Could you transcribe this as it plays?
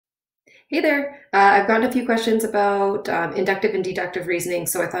Hey there. I've gotten a few questions about inductive and deductive reasoning,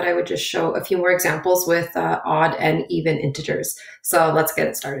 so I thought I would just show a few more examples with odd and even integers. So let's get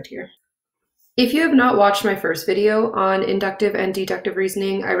it started here. If you have not watched my first video on inductive and deductive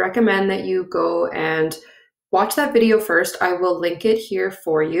reasoning, I recommend that you go and watch that video first. I will link it here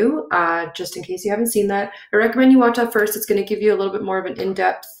for you, just in case you haven't seen that. I recommend you watch that first. It's going to give you a little bit more of an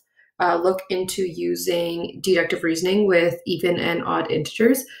in-depth look into using deductive reasoning with even and odd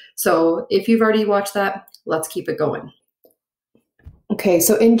integers. So if you've already watched that, let's keep it going. Okay,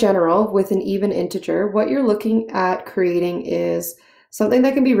 so in general, with an even integer, what you're looking at creating is something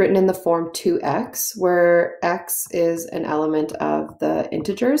that can be written in the form 2x, where x is an element of the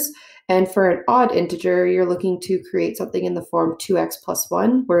integers. And for an odd integer, you're looking to create something in the form 2x plus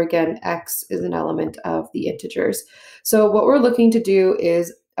 1, where again, x is an element of the integers. So what we're looking to do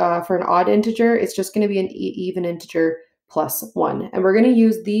is for an odd integer, it's just going to be an even integer plus 1. And we're going to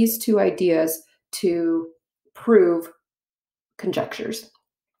use these two ideas to prove conjectures.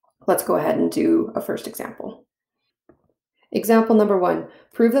 Let's go ahead and do a first example. Example number 1,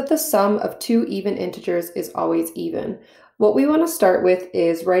 prove that the sum of two even integers is always even. What we want to start with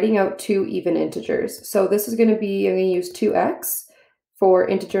is writing out two even integers. So this is going to be, I'm going to use 2x for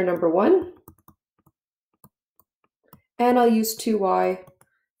integer number 1, and I'll use 2y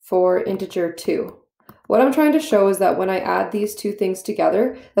for integer 2. What I'm trying to show is that when I add these two things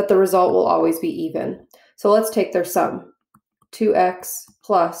together, that the result will always be even. So let's take their sum, 2x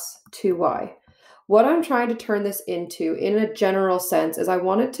plus 2y. What I'm trying to turn this into, in a general sense, is I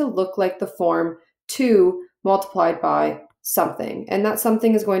want it to look like the form 2 multiplied by something, and that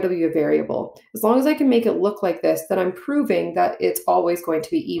something is going to be a variable. As long as I can make it look like this, then I'm proving that it's always going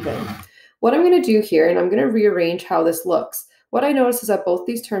to be even. What I'm going to do here, and I'm going to rearrange how this looks, what I notice is that both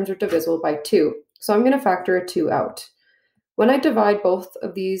these terms are divisible by 2, so I'm going to factor a 2 out. When I divide both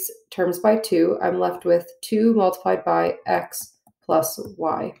of these terms by 2, I'm left with 2 multiplied by x plus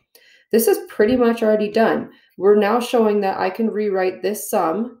y. This is pretty much already done. We're now showing that I can rewrite this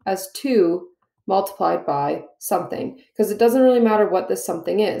sum as 2 multiplied by something, because it doesn't really matter what this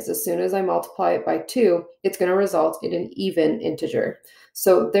something is. As soon as I multiply it by 2, it's going to result in an even integer.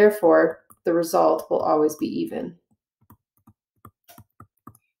 So therefore, the result will always be even.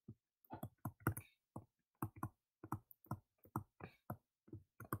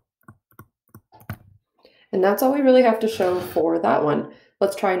 And that's all we really have to show for that one.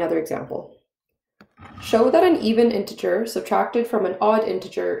 Let's try another example. Show that an even integer subtracted from an odd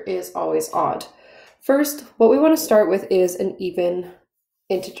integer is always odd. First, what we want to start with is an even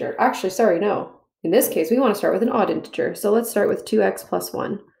integer. Actually, sorry, no. In this case, we want to start with an odd integer. So let's start with 2x plus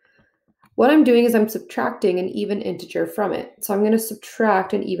 1. What I'm doing is I'm subtracting an even integer from it. So I'm going to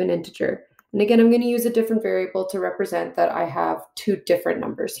subtract an even integer. And again, I'm going to use a different variable to represent that I have two different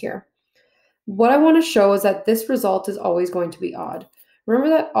numbers here. What I want to show is that this result is always going to be odd. Remember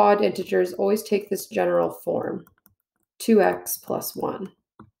that odd integers always take this general form, 2x plus 1.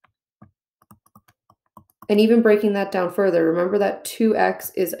 And even breaking that down further, remember that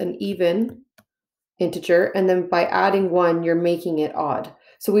 2x is an even integer, and then by adding 1, you're making it odd.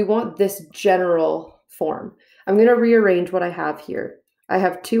 So we want this general form. I'm going to rearrange what I have here. I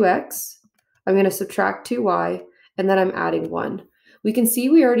have 2x, I'm going to subtract 2y, and then I'm adding 1. We can see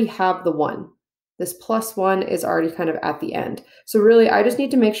we already have the 1. This plus 1 is already kind of at the end. So really, I just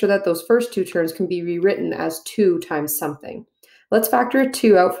need to make sure that those first two terms can be rewritten as 2 times something. Let's factor a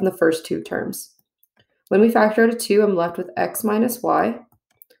 2 out from the first two terms. When we factor out a 2, I'm left with x minus y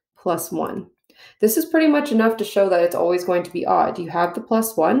plus 1. This is pretty much enough to show that it's always going to be odd. You have the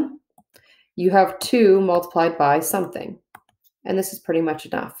plus 1, you have 2 multiplied by something, and this is pretty much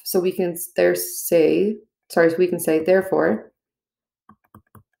enough. So we can say, therefore,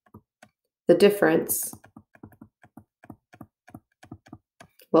 the difference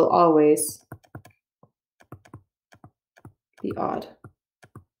will always be odd.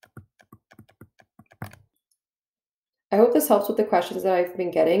 I hope this helps with the questions that I've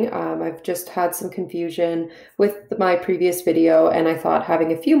been getting. I've just had some confusion with my previous video, and I thought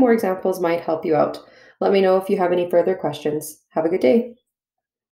having a few more examples might help you out. Let me know if you have any further questions. Have a good day.